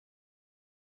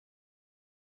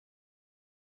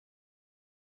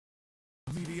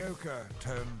Mediocre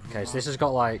turned. Okay, so this has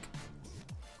got like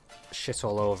shit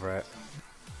all over it.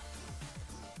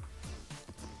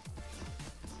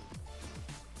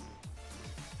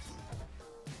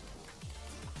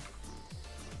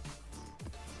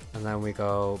 And then we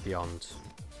go beyond.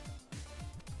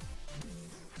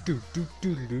 Do do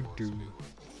do do do.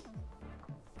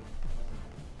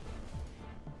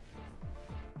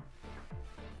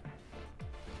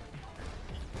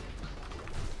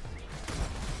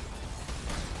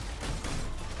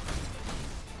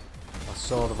 I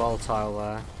saw the volatile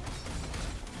there.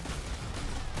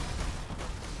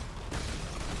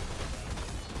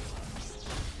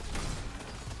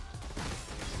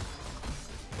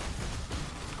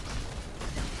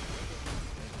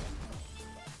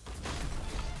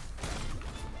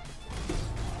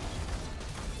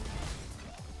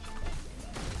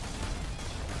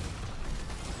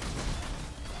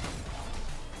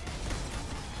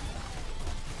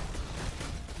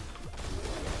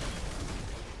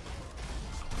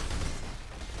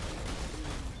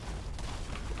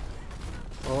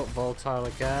 Oh, volatile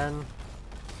again.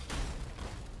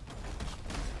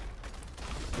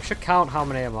 We should count how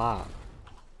many I'm at,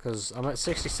 because I'm at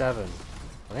 67.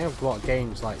 I think I've got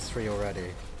gained like 3 already.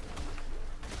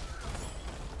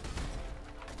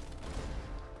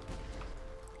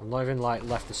 I'm not even like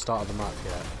left the start of the map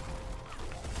yet.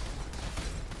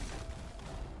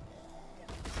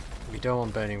 We don't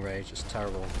want Burning Rage, it's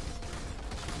terrible.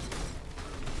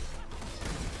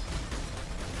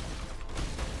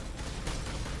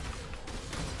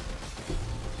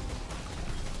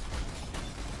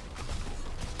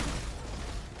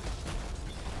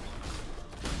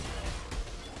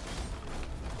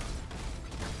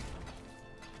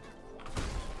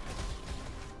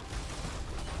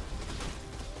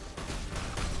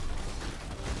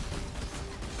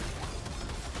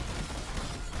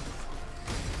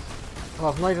 Oh,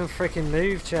 I've not even freaking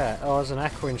moved yet. Oh, there's an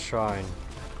echoing shrine.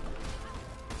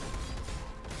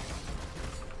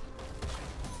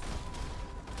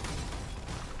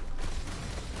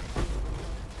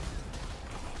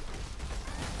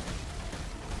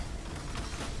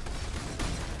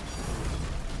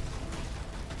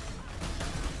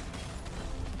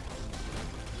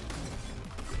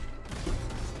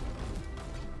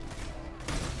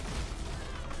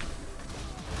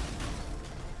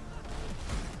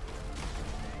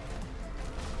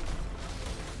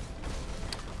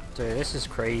 Dude, this is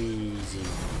crazy.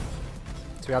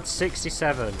 So we had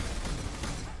 67.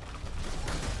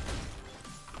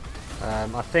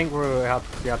 I think we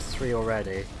had 3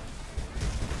 already.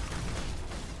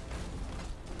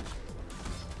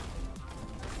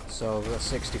 So we've got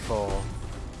 64.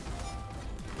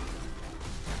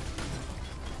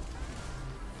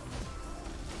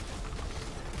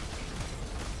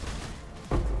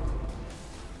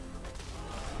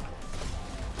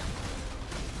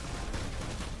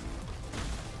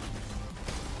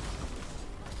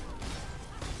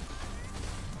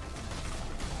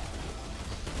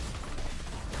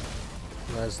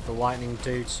 There's the lightning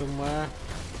dude somewhere.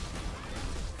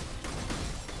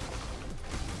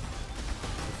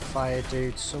 The fire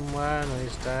dude somewhere, no,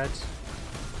 he's dead.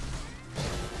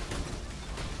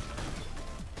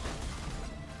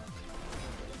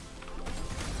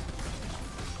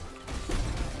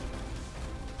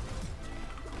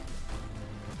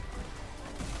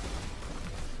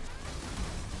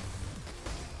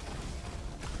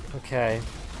 Okay,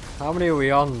 how many are we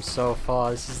on so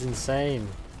far? This is insane.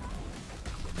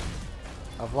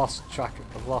 I've lost track,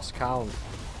 I've lost count.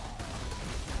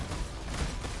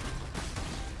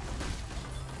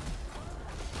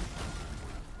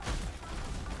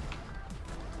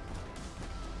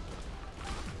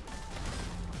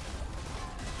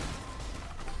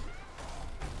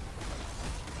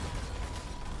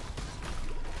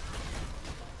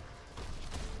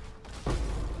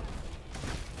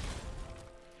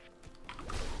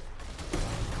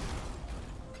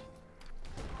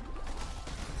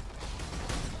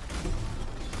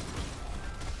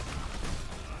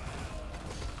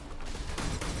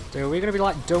 Dude, we're gonna be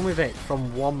like done with it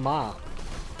from one map.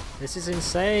 This is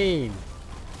insane.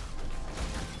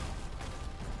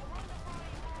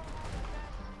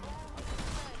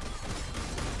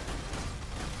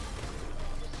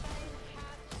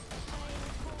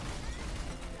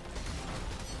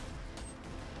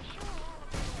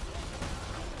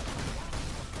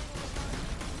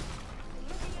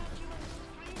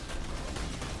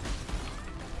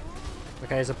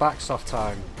 Okay, it's a backsoft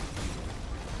time.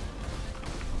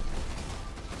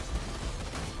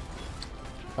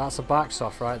 That's a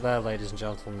backsoft right there, ladies and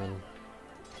gentlemen.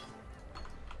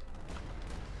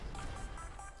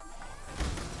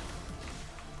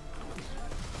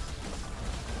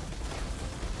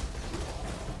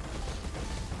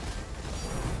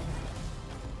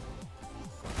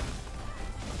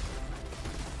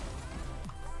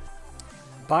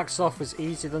 Backsoft was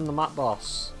easier than the map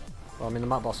boss. Well, I mean the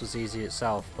map boss was easy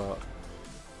itself, but...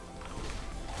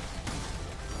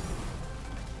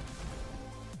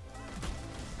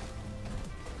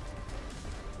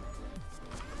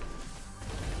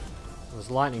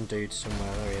 There's lightning dude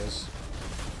somewhere, there he is.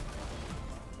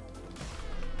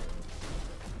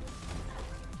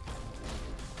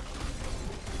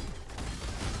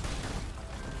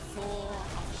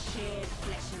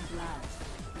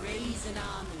 Raise an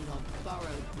army on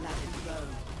borrowed blood and road.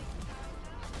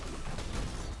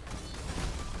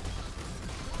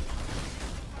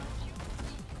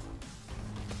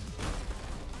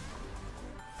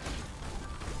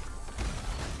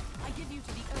 I give you to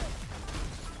the earth.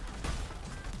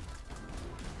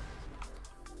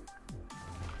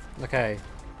 Okay.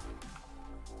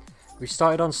 We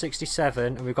started on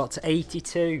 67 and we got to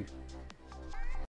 82.